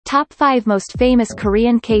Top 5 most famous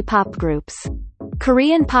Korean K-pop groups.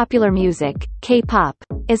 Korean popular music, K-pop,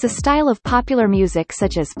 is a style of popular music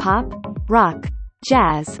such as pop, rock,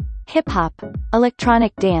 jazz, hip-hop,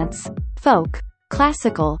 electronic dance, folk,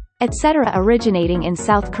 classical, etc. originating in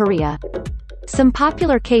South Korea. Some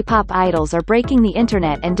popular K-pop idols are breaking the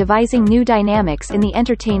internet and devising new dynamics in the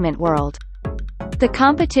entertainment world. The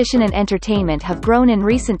competition and entertainment have grown in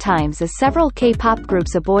recent times as several K-pop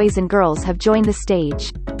groups of boys and girls have joined the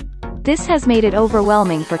stage. This has made it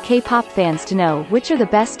overwhelming for K-pop fans to know which are the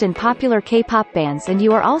best and popular K-pop bands, and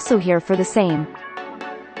you are also here for the same.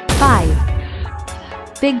 5.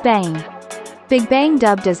 Bigbang. Bigbang,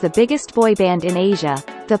 dubbed as the biggest boy band in Asia,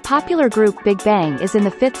 the popular group Bigbang is in the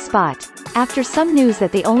 5th spot, after some news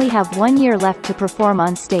that they only have 1 year left to perform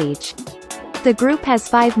on stage. The group has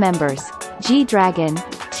 5 members: Gdragon,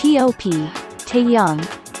 Top, Taeyong,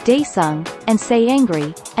 Daesung, and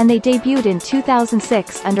Saeangri, and they debuted in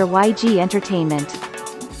 2006 under YG Entertainment.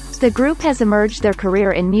 The group has emerged their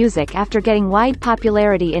career in music after getting wide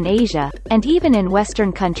popularity in Asia, and even in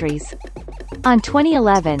Western countries. On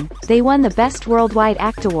 2011, they won the Best Worldwide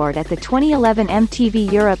Act Award at the 2011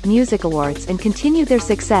 MTV Europe Music Awards and continued their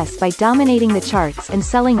success by dominating the charts and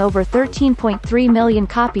selling over 13.3 million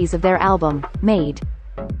copies of their album, Made.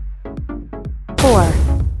 4.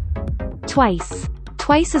 Twice.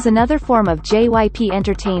 Twice is another form of JYP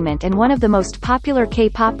Entertainment and one of the most popular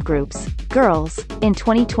K-pop groups, girls, in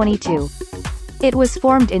 2022. It was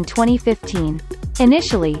formed in 2015.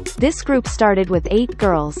 Initially, this group started with 8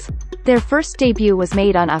 girls. Their first debut was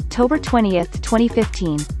made on October 20,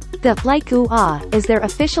 2015. The Like Ooh Ah is their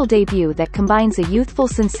official debut that combines a youthful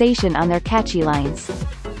sensation on their catchy lines.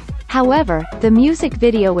 However, the music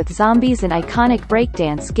video with zombies and iconic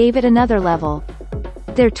breakdance gave it another level.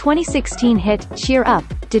 Their 2016 hit, Cheer Up,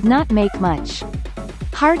 did not make much.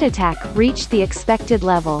 Heart Attack reached the expected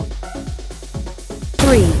level.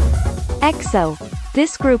 3. EXO.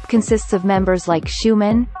 This group consists of members like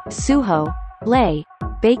Jimin, Suho, Lay,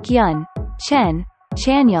 Baekhyun, Chen,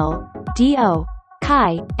 Chanyeol, Do,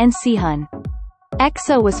 Kai, and Sehun.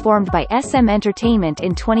 EXO was formed by SM Entertainment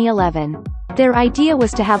in 2011. Their idea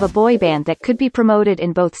was to have a boy band that could be promoted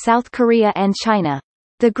in both South Korea and China.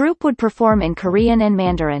 The group would perform in Korean and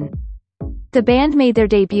Mandarin. The band made their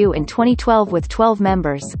debut in 2012 with 12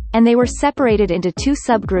 members, and they were separated into 2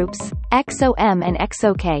 subgroups, EXO-M and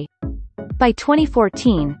EXO-K. By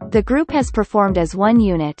 2014, the group has performed as one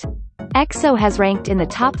unit. EXO has ranked in the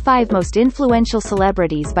top 5 most influential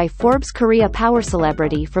celebrities by Forbes Korea Power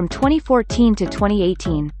Celebrity from 2014 to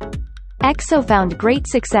 2018. EXO found great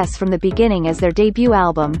success from the beginning as their debut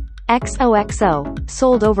album, XOXO,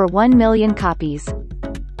 sold over 1 million copies.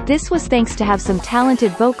 This was thanks to have some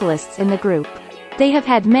talented vocalists in the group. They have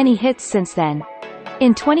had many hits since then.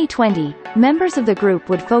 In 2020, members of the group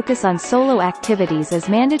would focus on solo activities as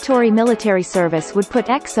mandatory military service would put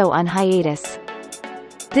EXO on hiatus.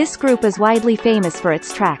 This group is widely famous for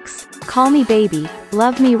its tracks, Call Me Baby,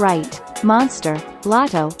 Love Me Right, Monster,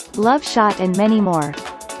 Lotto, Love Shot and many more.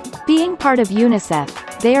 Being part of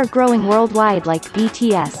UNICEF, they are growing worldwide like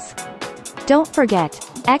BTS. Don't forget,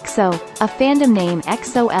 EXO, a fandom name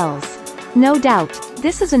EXO-Ls. No doubt,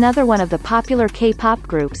 this is another one of the popular K-pop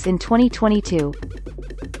groups in 2022.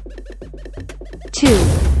 2.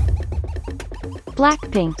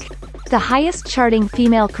 Blackpink. The highest charting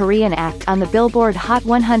female Korean act on the Billboard Hot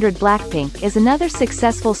 100. Blackpink is another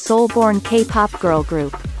successful Seoul-born K-pop girl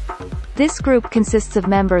group. This group consists of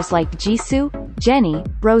members like Jisoo, Jennie,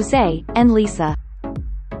 Rosé, and Lisa.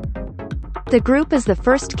 The group is the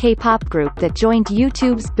first K-pop group that joined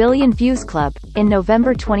YouTube's Billion Views Club, in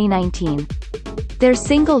November 2019. Their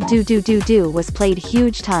single Do Do Do Do was played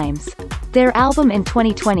huge times. Their album in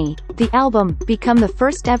 2020, the album, became the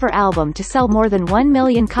first ever album to sell more than 1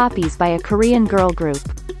 million copies by a Korean girl group.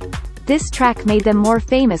 This track made them more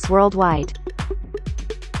famous worldwide.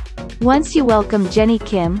 Once you welcome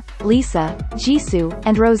Jenniekim, Lisa, Jisoo,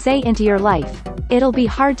 and Rosé into your life, it'll be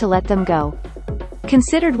hard to let them go.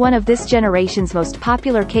 Considered one of this generation's most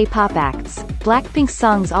popular K-pop acts, Blackpink's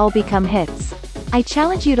songs all become hits. I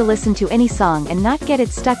challenge you to listen to any song and not get it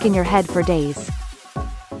stuck in your head for days.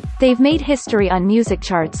 They've made history on music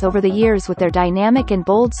charts over the years with their dynamic and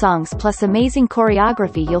bold songs plus amazing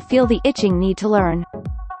choreography. You'll feel the itching need to learn.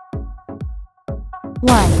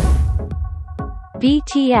 1.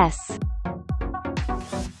 BTS.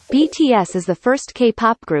 BTS is the first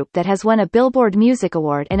K-pop group that has won a Billboard Music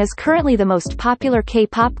Award and is currently the most popular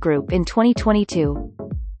K-pop group in 2022.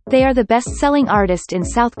 They are the best-selling artist in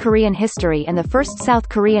South Korean history and the first South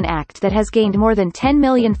Korean act that has gained more than 10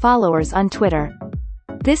 million followers on Twitter.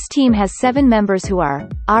 This team has 7 members who are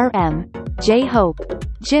RM, Jhope,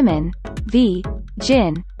 Jimin, V,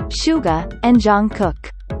 Jin, Suga, and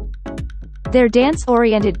Jungkook. Their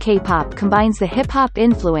dance-oriented K-pop combines the hip-hop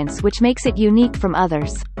influence which makes it unique from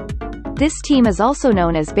others. This team is also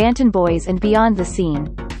known as Bantan Boys and Beyond the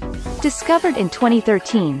Scene. Discovered in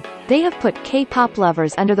 2013, they have put K-pop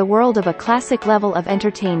lovers under the world of a classic level of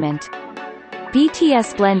entertainment.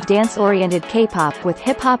 BTS blend dance-oriented K-pop with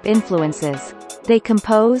hip-hop influences. They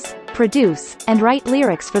compose, produce, and write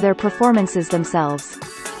lyrics for their performances themselves.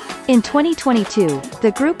 In 2022,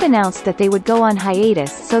 the group announced that they would go on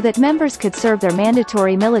hiatus so that members could serve their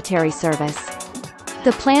mandatory military service.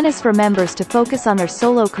 The plan is for members to focus on their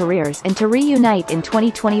solo careers and to reunite in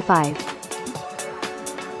 2025.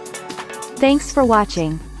 Thanks for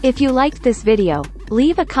watching. If you liked this video,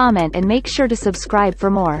 leave a comment and make sure to subscribe for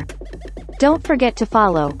more. Don't forget to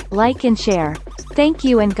follow, like and share. Thank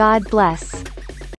you and God bless.